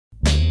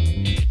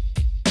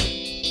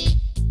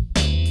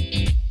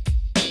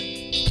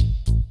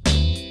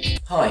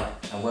Hi,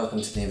 and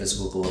welcome to the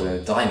Invisible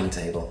Bordeaux dining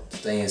table.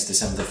 Today is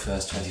December the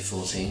 1st,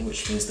 2014,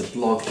 which means the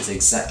blog is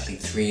exactly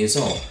 3 years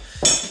old.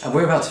 And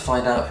we're about to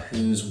find out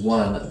who's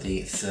won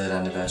the 3rd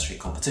anniversary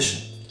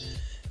competition.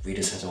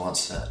 Readers had to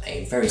answer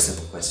a very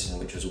simple question,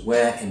 which was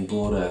where in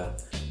Bordeaux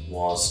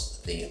was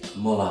the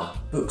Mollat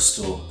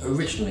bookstore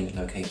originally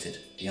located?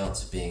 The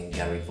answer being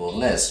Galerie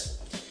Bordelaise.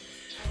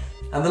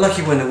 And the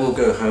lucky winner will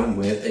go home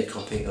with a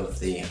copy of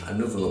the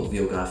Nouveau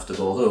Viographe de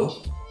Bordeaux.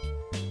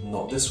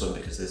 Not this one,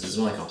 because this is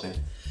my copy,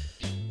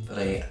 but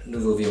a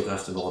Nouveau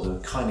Viographe de Bordeaux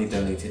kindly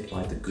donated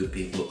by the good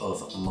people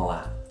of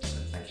Mollat. So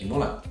thank you,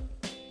 Mollat.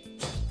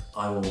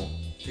 I will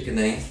pick a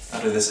name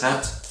out of this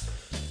hat,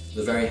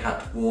 the very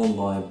hat worn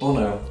by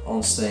Bono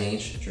on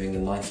stage during the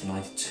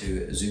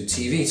 1992 Zoo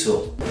TV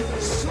tour.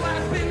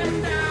 Slapping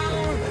them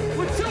down,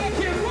 we're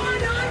talking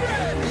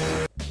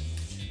 100!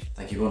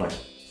 Thank you, Bono.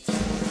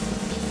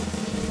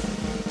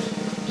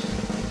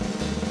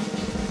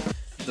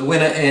 The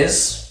winner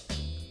is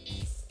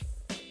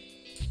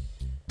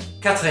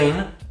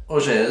Catherine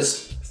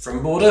Augez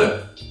from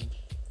Bordeaux.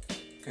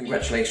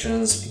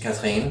 Congratulations,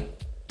 Catherine.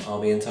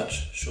 I'll be in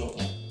touch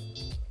shortly.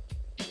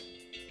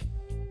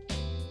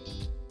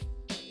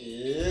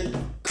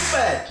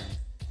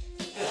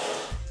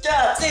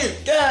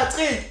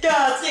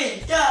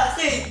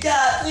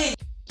 Catherine!